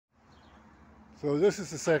So this is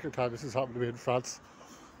the second time this has happened to me in France.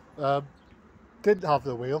 Um, didn't have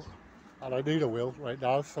the wheel, and I need a wheel right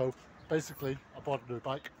now. So basically, I bought a new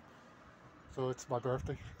bike. So it's my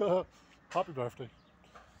birthday. Happy birthday!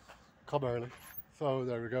 Come early. So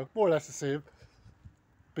there we go. More or less the same.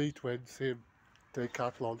 B-twin, same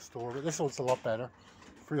Decathlon store, but this one's a lot better.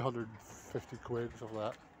 350 quid, something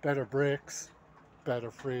like that. Better brakes, better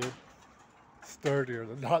frame, sturdier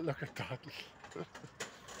than that. Look at that.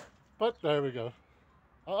 But there we go.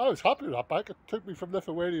 I was happy with that bike. It took me from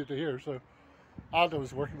Lithuania to here, so and I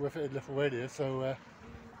was working with it in Lithuania, so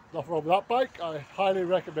nothing wrong with that bike. I highly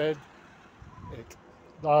recommend it.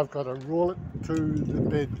 Now I've got to roll it to the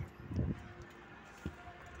bin.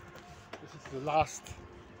 This is the last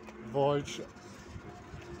voyage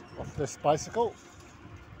of this bicycle.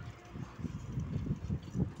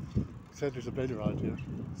 Said there's a bin around here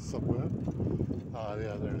somewhere. Ah,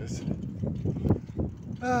 yeah, there it is.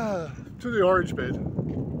 Ah, to the orange bin.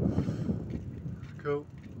 Cool.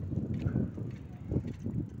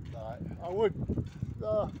 I would.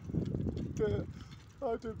 I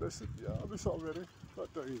do miss it. Yeah, I miss it already.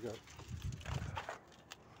 But there you go.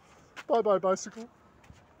 Bye bye, bicycle.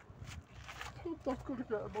 I'm not going to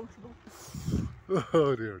get emotional.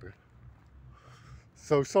 Oh dear.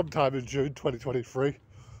 So sometime in June 2023.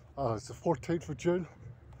 It's the 14th of June.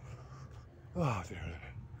 Oh dear.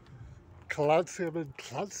 Clancy, I'm in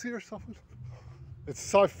Clancy or something. It's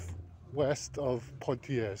southwest of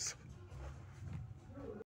Poitiers.